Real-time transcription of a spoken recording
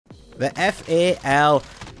The FAL.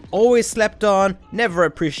 Always slept on, never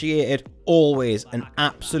appreciated, always an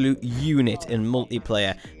absolute unit in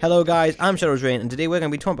multiplayer. Hello guys, I'm ShadowsReign, and today we're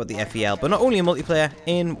going to be talking about the FAL, but not only in multiplayer,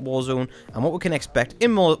 in Warzone, and what we can expect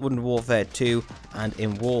in Modern Warfare 2 and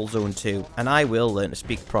in Warzone 2, and I will learn to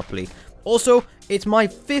speak properly. Also, it's my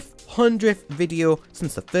 500th video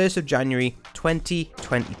since the 1st of January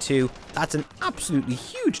 2022. That's an absolutely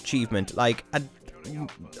huge achievement. Like,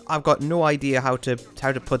 I've got no idea how to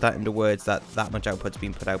put that into words, that much output's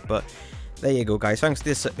been put out, but there you go guys. Thanks to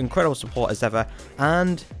this incredible support as ever,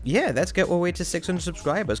 and yeah, let's get our way to 600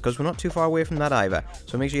 subscribers, because we're not too far away from that either,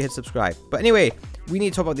 so make sure you hit subscribe. But anyway, we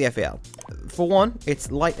need to talk about the FAL. For one, it's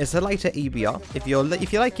a lighter EBR.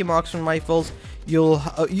 If you like your marksman rifles, you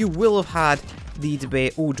will have had the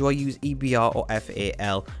debate, oh, do I use EBR or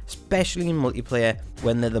FAL, especially in multiplayer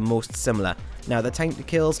when they're the most similar. Now, the time to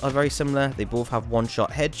kills are very similar. They both have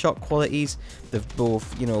one-shot headshot qualities. They've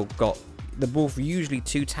both, they're both usually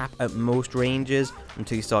 2-tap at most ranges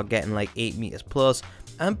until you start getting like 8 meters plus.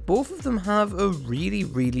 And both of them have a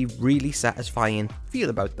really satisfying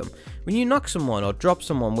feel about them. When you knock someone or drop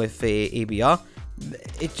someone with a EBR,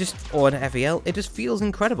 or an FAL, it just feels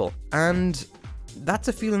incredible. And that's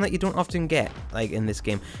a feeling that you don't often get, like, in this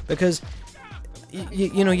game, because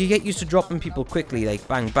you know, you get used to dropping people quickly, like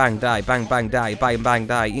bang bang die, bang bang die, bang bang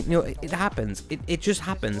die. You know, it happens. It just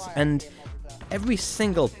happens, and every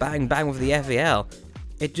single bang bang with the FAL,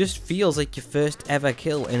 it just feels like your first ever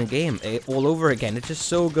kill in a game all over again. It's just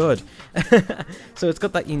so good. So it's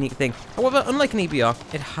got that unique thing. However, unlike an EBR,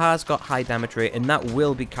 it has got high damage rate, and that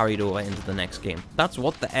will be carried over into the next game. That's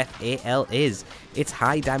what the FAL is. It's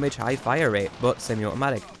high damage, high fire rate, but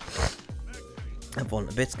semi-automatic. I've fallen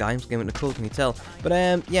to bits, guys. Giving it a cool, can you tell? But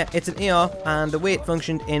yeah, it's an AR, and the way it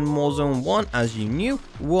functioned in Warzone 1, as you knew,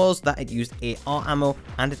 was that it used AR ammo,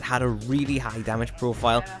 and it had a really high damage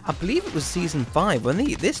profile. I believe it was Season 5 when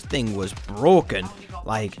this thing was broken.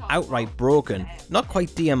 Like, outright broken. Not quite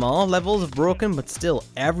DMR levels of broken, but still,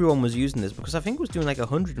 everyone was using this, because I think it was doing like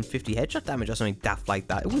 150 headshot damage or something daft like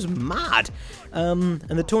that. It was mad. And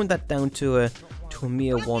they toned that down to a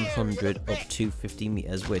mere 100 up to 50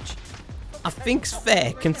 meters, which I think's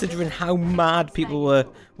fair, considering how mad people were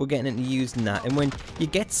getting into using that. And when you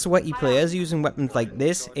get sweaty players using weapons like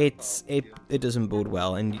this, it doesn't bode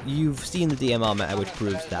well, and you've seen the DMR meta, which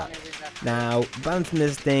proves that. Now, balancing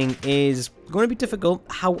this thing is going to be difficult.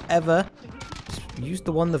 However, use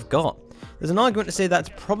the one they've got. There's an argument to say that's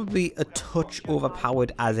probably a touch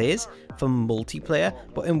overpowered as is for multiplayer,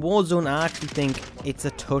 but in Warzone I actually think it's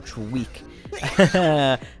a touch weak.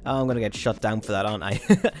 I'm gonna get shut down for that, aren't I?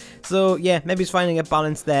 So yeah, maybe it's finding a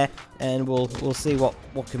balance there, and we'll see what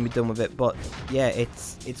can be done with it. But yeah,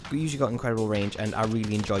 it's usually got incredible range, and I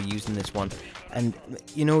really enjoy using this one. And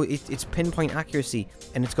you know, it's pinpoint accuracy,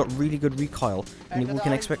 and it's got really good recoil, and we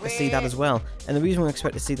can expect to see that as well. And the reason we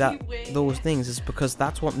expect to see those things is because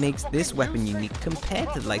that's what makes this weapon unique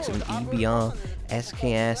compared to the likes of an EBR,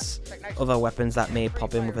 SKS, other weapons that may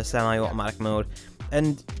pop in with a semi-automatic mode.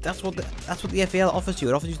 And that's what the FAL offers you.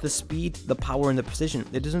 It offers you the speed, the power, and the precision.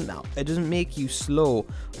 It doesn't make you slow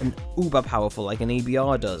and uber powerful like an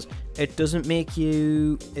EBR does. It doesn't make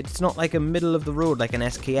you. It's not like a middle of the road like an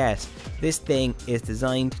SKS. This thing is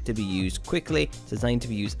designed to be used quickly. It's designed to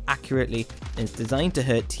be used accurately, and it's designed to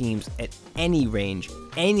hurt teams at any range,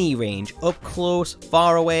 up close,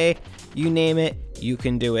 far away, you name it, you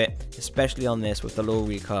can do it. Especially on this with the low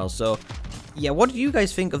recoil. So yeah, what do you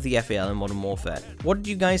guys think of the FAL in Modern Warfare? What do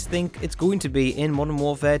you guys think it's going to be in Modern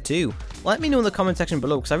Warfare 2? Let me know in the comment section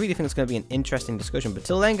below, because I really think it's going to be an interesting discussion. But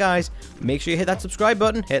till then, guys, make sure you hit that subscribe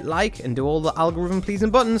button, hit like, and do all the algorithm pleasing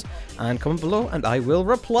buttons, and comment below and I will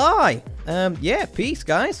reply. Yeah, peace,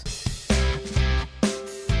 guys.